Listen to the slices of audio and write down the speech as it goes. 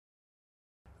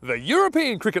The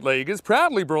European Cricket League is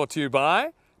proudly brought to you by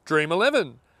Dream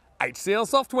 11, HCL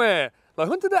Software, La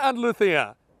Junta de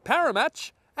Andalucía,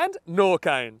 Paramatch and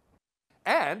Norcane.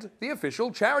 And the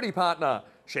official charity partner,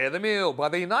 Share the Meal by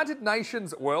the United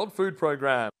Nations World Food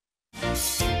Programme.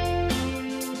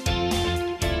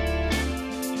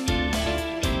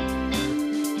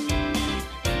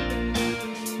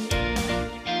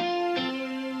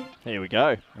 Here we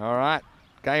go. All right,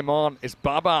 game on. It's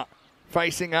Bubba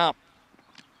facing up.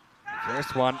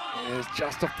 First one is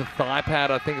just off the thigh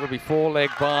pad. I think it'll be 4-leg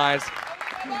buys.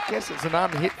 I guess it's an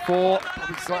unhit 4.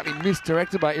 Probably slightly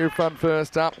misdirected by Irfan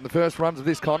first up in the first runs of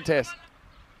this contest.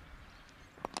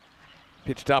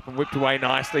 Pitched up and whipped away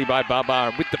nicely by Bubba,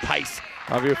 and with the pace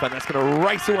of Irfan, that's going to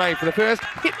race away for the first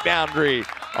hit boundary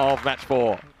of match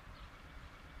 4.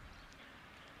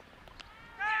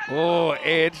 Oh,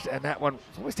 edged, and that one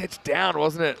was almost edged down,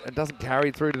 wasn't it? And doesn't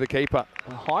carry through to the keeper.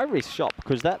 A high-risk shot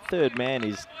because that third man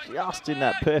is just in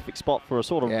that perfect spot for a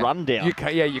sort of rundown. You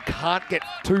can't get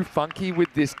too funky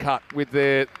with this cut with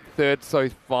the third so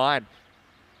fine.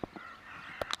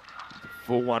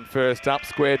 Full one first up,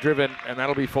 square driven, and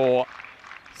that'll be 4.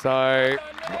 So,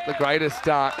 not the greatest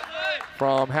start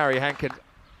from Harry Hankins.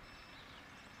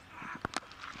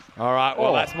 All right,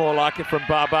 well, that's more like it from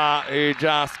Bubba, who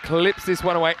just clips this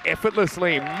one away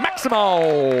effortlessly.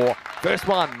 Maximo, first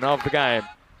one of the game.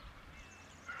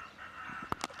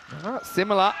 All right,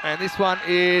 similar, and this one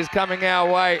is coming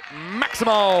our way.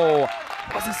 Maximo,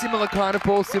 was a similar kind of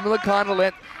ball, similar kind of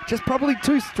length, just probably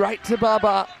too straight to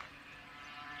Bubba.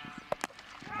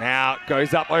 Now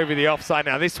goes up over the offside.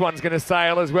 Now this one's going to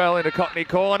sail as well into Cockney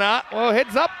corner. Well,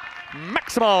 heads up,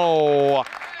 Maximo.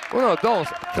 1, 2,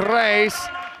 3.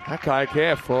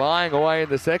 HCH flying away in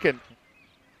the second.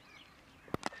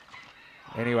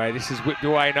 Anyway, this is whipped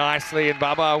away nicely, and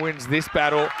Bubba wins this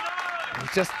battle.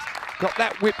 He's just got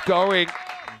that whip going.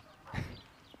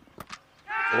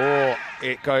 Or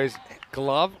it goes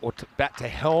glove or bat to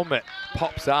helmet,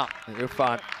 pops up.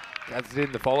 Irfan gets it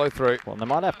in the follow through. Well, they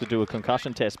might have to do a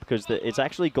concussion test because it's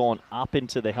actually gone up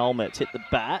into the helmet. It's hit the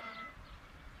bat.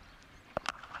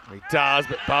 He does,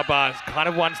 but Bubba's kind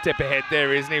of one step ahead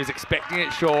there, isn't he? He was expecting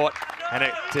it short, and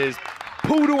it is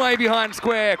pulled away behind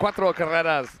square. 4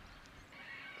 carreras.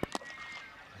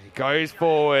 He goes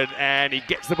forward, and he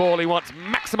gets the ball he wants.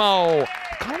 Maximo.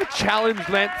 Kind of challenge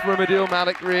length from Adil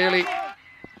Malik, really.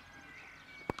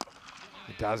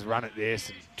 He does run at this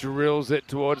and drills it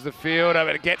towards the field,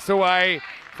 but it gets away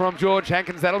from George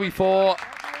Hankins. That'll be 4.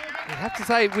 I have to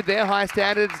say, with their high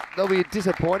standards, they'll be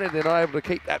disappointed they're not able to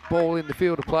keep that ball in the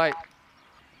field of play.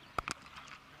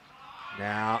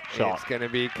 Now it's going to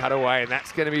be cut away, and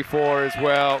that's going to be 4 as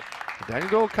well.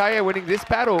 Daniel Dorkaya winning this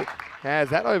battle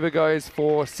as that over goes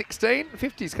for 16.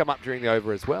 50s come up during the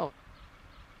over as well.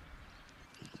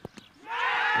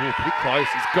 Ooh, pretty close.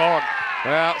 He's gone.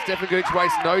 Well, Stefan Gooch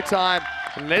wastes no time.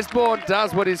 And Lesbourne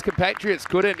does what his compatriots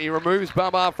couldn't. He removes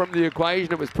Bubba from the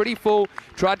equation. It was pretty full.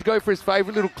 Tried to go for his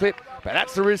favourite little clip, but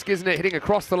that's the risk, isn't it? Hitting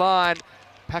across the line.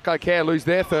 PIC lose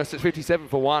their first at 57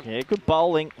 for 1. Yeah, good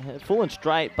bowling. Full and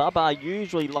straight. Bubba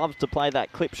usually loves to play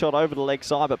that clip shot over the leg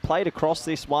side, but played across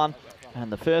this one.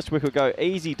 And the first wicket go.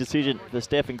 Easy decision for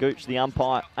Stefan Gooch, the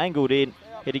umpire. Angled in,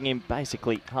 hitting him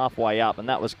basically halfway up, and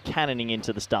that was cannoning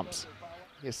into the stumps.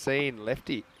 Yassine,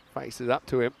 lefty, faces up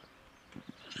to him.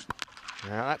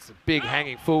 Now that's a big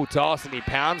hanging full toss, and he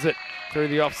pounds it through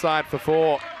the offside for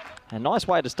 4. A nice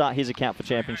way to start his account for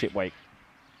Championship Week.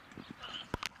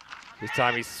 This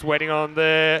time he's sweating on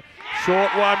the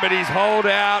short one, but he's holed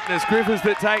out, and it's Griffiths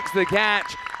that takes the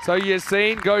catch. So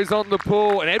Yassine goes on the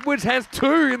pull, and Edwards has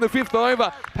 2 in the 5th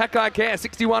over. PIC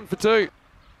 61 for 2.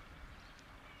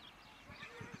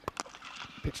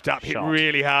 Pitched up, hit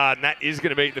really hard, and that is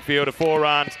going to beat the field of 4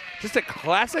 runs. Just a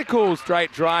classical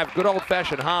straight drive, good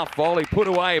old-fashioned half volley, put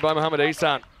away by Mohammad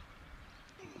Ihsan.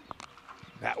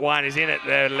 That one is in at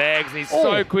the legs, and he's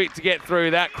so quick to get through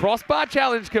that. Crossbar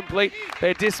challenge complete.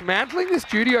 They're dismantling the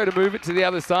studio to move it to the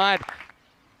other side.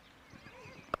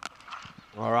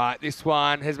 All right, this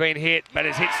one has been hit, but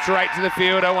it's hit straight to the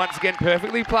fielder. Once again,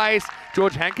 perfectly placed.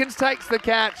 George Hankins takes the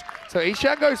catch. So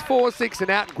Isha goes 4, 6 and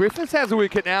out, and Griffiths has a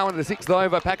wicket now in the 6th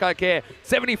over. PIC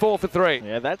 74 for 3.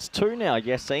 Yeah, that's 2 now.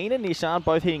 Yassine and Ishan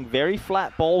both hitting very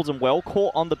flat balls and well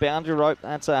caught on the boundary rope.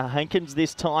 That's Hankins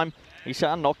this time.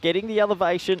 Ishan not getting the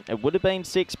elevation. It would have been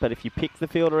 6, but if you pick the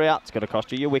fielder out, it's going to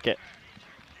cost you your wicket.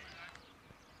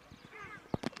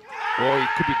 Oh, he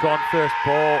could be gone first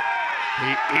ball.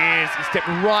 He is. He stepped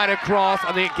right across.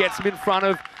 I think it gets him in front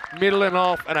of middle and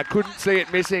off, and I couldn't see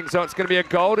it missing. So it's going to be a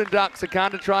golden duck.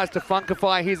 Sakanda tries to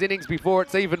funkify his innings before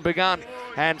it's even begun.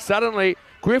 And suddenly,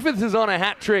 Griffiths is on a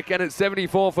hat-trick, and it's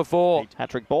 74 for 4.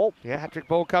 Hat-trick ball. Yeah, hat-trick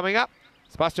ball coming up.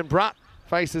 Sebastian Brutt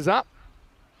faces up.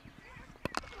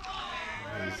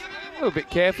 He's a little bit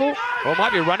careful. Oh,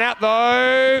 might be a run out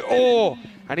though. Oh,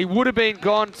 and he would have been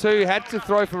gone too. Had to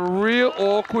throw from a real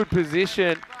awkward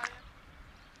position.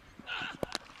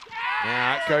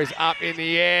 Now it goes up in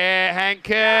the air.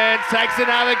 Hankins takes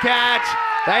another catch.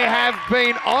 They have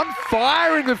been on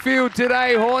fire in the field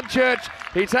today, Hornchurch.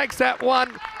 He takes that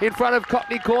one in front of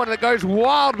Cockney Corner that goes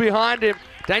wild behind him.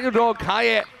 Daniel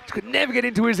Dog-Kayet could never get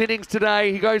into his innings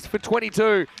today. He goes for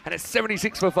 22, and it's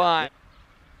 76 for 5.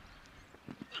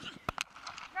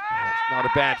 That's not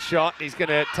a bad shot. He's going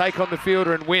to take on the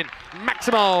fielder and win.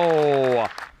 Maximo! Watch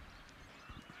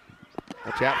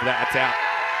out for that. That's out.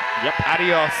 Yep.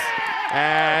 Adios.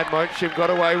 And Mochim got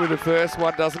away with the first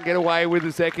one, doesn't get away with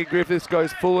the second. Griffiths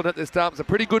goes full in at the stumps. A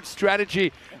pretty good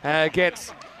strategy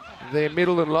against the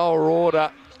middle and lower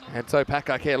order. And so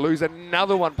PIC lose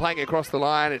another one playing across the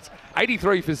line. It's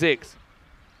 83 for 6.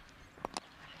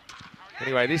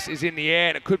 Anyway, this is in the air,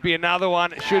 and it could be another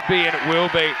one. It should be, and it will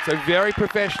be. So very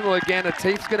professional again.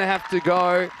 Atif's going to have to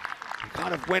go. He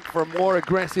kind of went for a more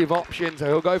aggressive option, so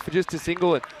he'll go for just a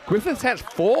single. And Griffiths has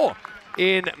 4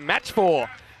 in match 4.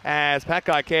 As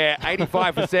PIC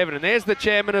 85 for 7. And there's the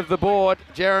chairman of the board,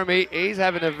 Jeremy. He's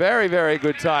having a very, very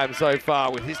good time so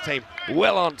far with his team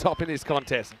well on top in this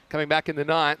contest. Coming back in the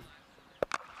 9th.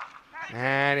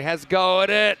 And he has a go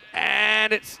at it.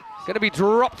 And it's going to be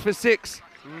dropped for 6.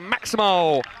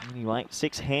 Maximo. Anyway,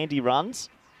 6 handy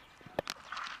runs.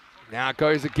 Now it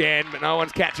goes again, but no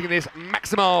one's catching this.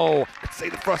 Maximo. Could see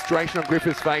the frustration on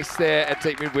Griffith's face there at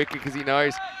deep mid-wicket because he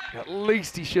knows at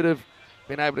least he should have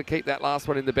been able to keep that last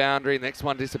one in the boundary. The next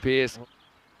one disappears.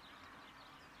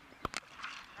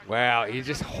 Wow, he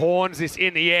just horns this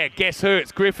in the air. Guess who?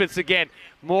 It's Griffiths again.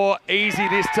 More easy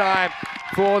this time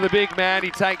for the big man.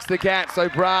 He takes the catch. So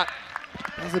Brutt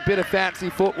does a bit of fancy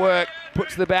footwork,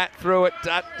 puts the bat through it,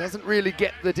 doesn't really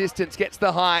get the distance, gets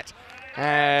the height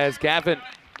as Gavin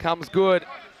comes good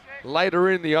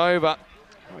later in the over.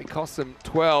 Oh, he costs him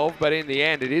 12, but in the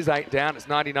end it is 8 down. It's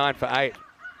 99 for 8.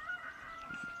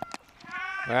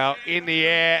 Well, in the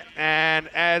air, and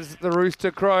as the rooster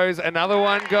crows, another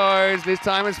one goes. This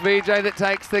time it's VJ that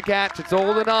takes the catch. It's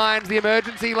all the 9s, the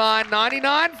emergency line,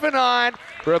 99 for 9.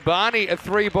 Rabani, a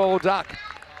 3-ball duck,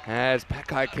 as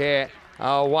PIC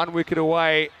are 1 wicket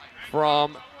away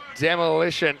from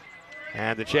demolition.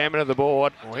 And the chairman of the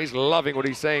board, well, he's loving what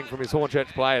he's seeing from his Hornchurch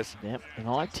players. Yep,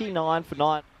 99 for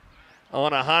 9.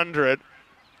 On 100.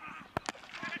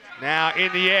 Now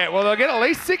in the air. Well, they'll get at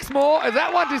least 6 more as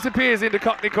that one disappears into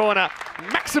Cockney Corner.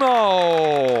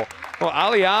 Maximo! Well,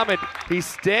 Ali Ahmed, he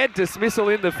stared dismissal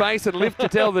in the face and lived to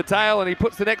tell the tale, and he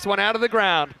puts the next one out of the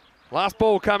ground. Last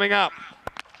ball coming up.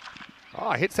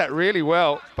 Oh, hits that really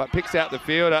well, but picks out the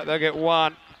fielder. They'll get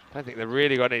 1. I don't think they've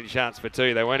really got any chance for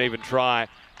 2. They won't even try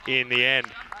in the end.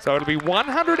 So it'll be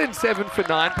 107 for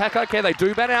 9. PIC, they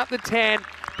do bat out the 10,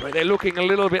 but they're looking a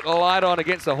little bit light on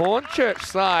against the Hornchurch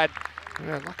side.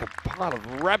 Yeah, like a pile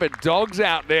of rabid dogs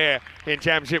out there in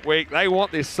Championship Week. They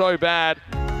want this so bad.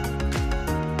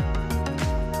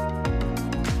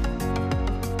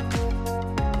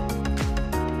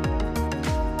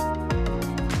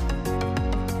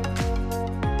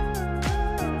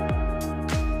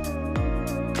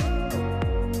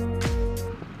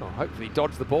 Oh, hopefully he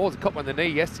dodged the balls. He caught one on the knee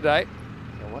yesterday.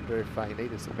 I wonder if he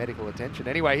needed some medical attention.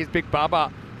 Anyway, here's Big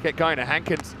Bubba. Get going to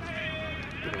Hankins.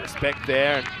 Bit of respect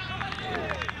there. And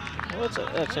Well,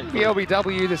 that's the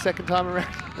LBW the second time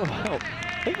around. Well,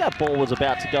 I think that ball was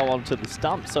about to go onto the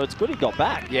stump, so it's good he got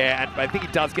back. Yeah, and I think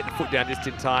he does get the foot down just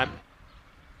in time.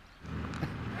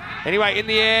 Anyway, in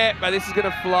the air, but this is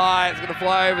going to fly. It's going to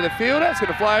fly over the fielder. It's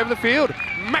going to fly over the field.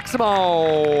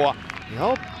 Maximo! The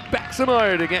old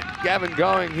Maximo to get Gavin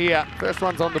going here. First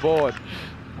one's on the board.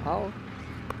 Oh,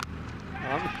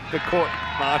 I'm the court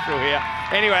marshal here.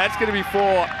 Anyway, that's going to be 4.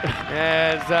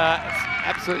 As it's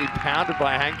absolutely pounded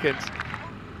by Hankins.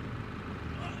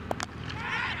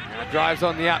 Now drives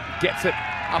on the up, gets it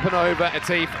up and over.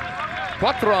 Atif.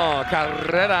 4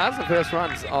 carreras, the first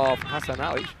runs of Hassan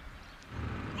Ali.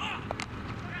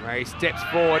 Where he steps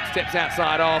forward, steps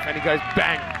outside off, and he goes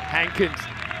bang. Hankins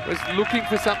was looking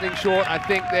for something short, I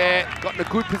think there. Got in a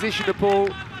good position to pull.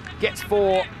 Gets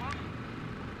 4.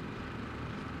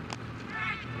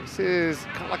 This is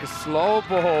kind of like a slow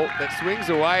ball that swings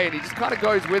away, and he just kind of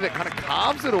goes with it, kind of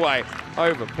carves it away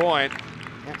over point.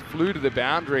 That flew to the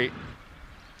boundary.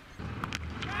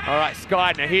 All right,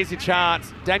 Sky, now here's your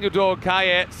chance. Daniel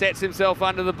Dog-Kayet sets himself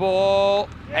under the ball,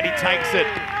 and he takes it.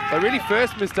 The really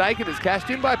first mistake, and it's cashed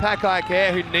in by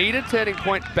PIC, who needed turning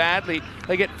point badly.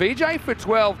 They get VJ for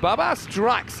 12. Baba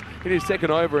strikes in his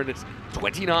second over, and it's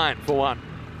 29 for 1.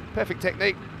 Perfect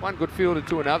technique. One good fielder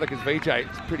to another, because VJ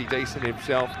is pretty decent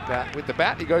himself. With the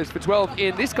bat, he goes for 12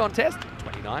 in this contest.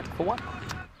 29 for 1.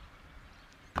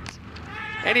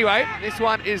 Anyway, this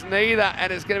one is neither,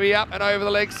 and it's going to be up and over the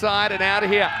leg side and out of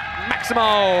here.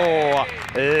 Maximo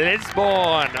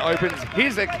Lisbon opens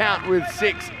his account with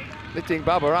 6, lifting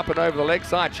Bubba up and over the leg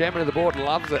side. Chairman of the board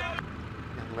loves it.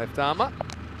 Left armour.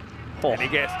 Oh. And he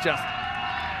gets just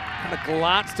kind of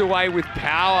glanced away with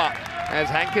power as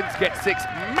Hankins gets 6.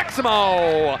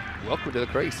 Maximo! Welcome to the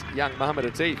crease, young Muhammad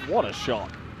Atif. What a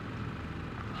shot.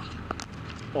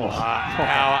 Oh.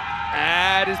 Power.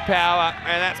 That is power,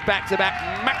 and that's back-to-back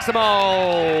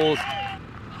Maximals.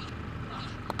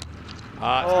 It's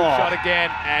a good shot again,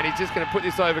 and he's just going to put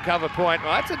this over cover point.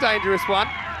 Well, that's a dangerous one.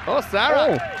 Oh,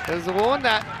 Sarah has warned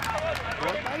that.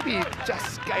 Well, maybe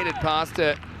just skated past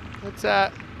it. It's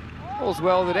all's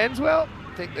well that ends well.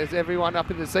 I think there's everyone up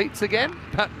in the seats again,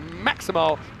 but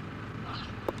Maximo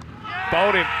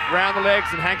bowled him round the legs,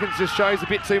 and Hankins just shows a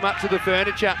bit too much of the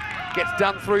furniture. Gets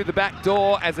done through the back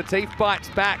door as Atif bites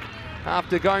back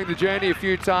after going the journey a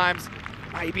few times.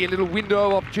 Maybe a little window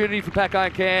of opportunity for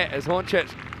PIC as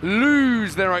Hornchurch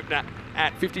lose their opener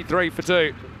at 53 for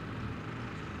 2.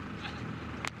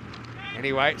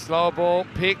 Anyway, slower ball,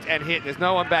 picked and hit. There's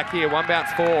no one back here. 1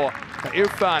 bounce 4.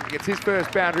 Irfan gets his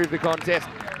first boundary of the contest.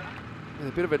 With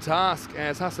a bit of a task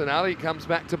as Hassan Ali comes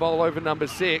back to bowl over number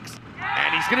 6.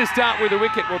 And he's going to start with a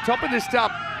wicket. Well, top of the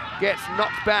stump gets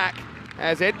knocked back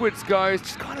as Edwards goes.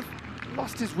 Just kind of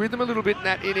lost his rhythm a little bit in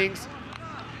that innings.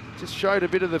 Just showed a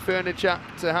bit of the furniture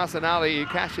to Hassan Ali, who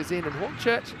cashes in, and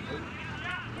Hornchurch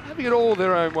having it all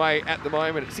their own way at the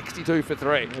moment at 62 for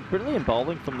 3. Yeah, brilliant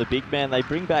bowling from the big man. They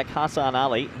bring back Hassan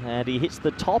Ali, and he hits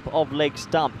the top of leg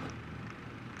stump.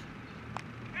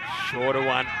 Shorter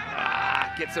one.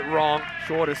 Gets it wrong.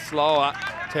 Shorter, slower.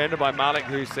 Turned by Malik,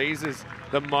 who seizes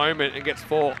the moment and gets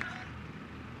 4.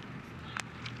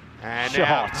 And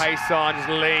now pace on, just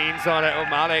leans on it. Oh,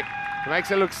 Malik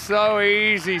makes it look so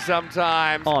easy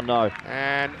sometimes. Oh, no.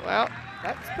 And, well,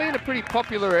 that's been a pretty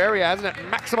popular area, hasn't it?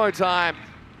 Maximo time.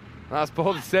 Last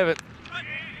ball, the 7th.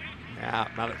 Now,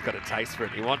 Malik's got a taste for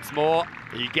it. He wants more.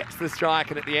 He gets the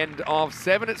strike, and at the end of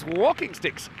 7, it's walking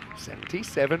sticks.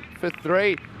 77 for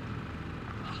 3.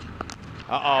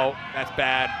 Uh-oh, that's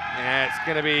bad. And it's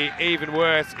going to be even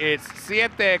worse. It's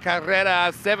siete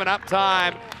carreras, 7 up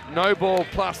time. No ball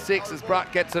plus 6 as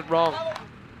Brutt gets it wrong.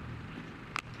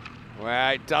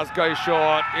 Well, it does go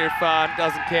short. Irfan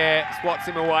doesn't care, swats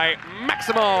him away.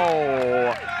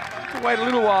 Maximo! Wait a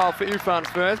little while for Irfan's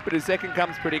first, but his second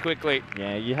comes pretty quickly.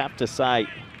 Yeah, you have to say,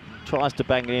 tries to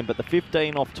bang it in, but the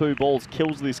 15 off 2 balls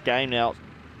kills this game now.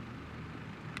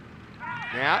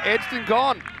 Now, edged and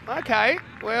gone. Okay,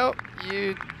 well,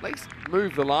 you at least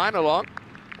move the line along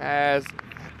as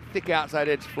thick outside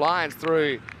edge flies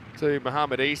through to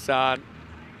Muhammad Ihsan.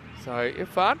 So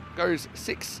Irfan goes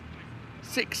 6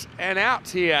 and out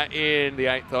here in the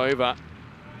 8th over.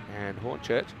 And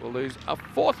Hornchurch will lose a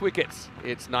 4th wicket.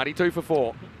 It's 92 for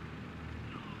 4.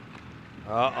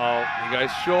 Uh-oh, he goes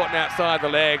short and outside the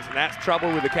legs, and that's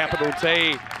trouble with the capital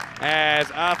T as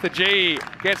Arthur G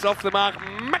gets off the mark.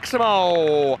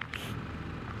 Maximo!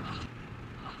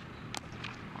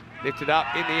 Lifted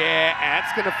up in the air, and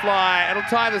it's going to fly. It'll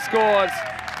tie the scores.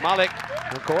 Malik,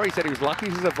 well, Corey said he was lucky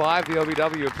to survive the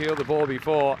LBW appeal the ball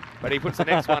before, but he puts the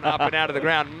next one up and out of the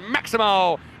ground.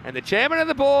 Maximo! And the chairman of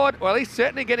the board, well, he's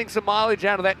certainly getting some mileage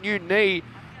out of that new knee.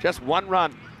 Just 1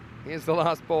 run. Here's the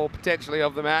last ball, potentially,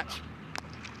 of the match.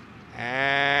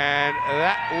 And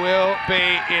that will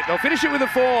be it. They'll finish it with a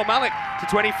 4. Malik to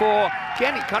 24.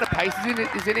 Again, he kind of paces in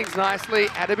his innings nicely,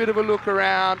 had a bit of a look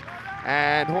around.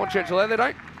 And Hornchurch, although they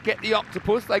don't get the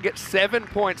octopus, they get 7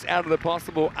 points out of the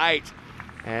possible 8.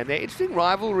 And their interesting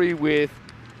rivalry with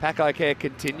PIC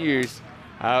continues.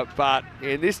 But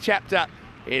in this chapter,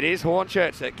 it is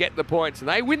Hornchurch that get the points, and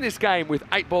they win this game with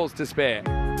 8 balls to spare.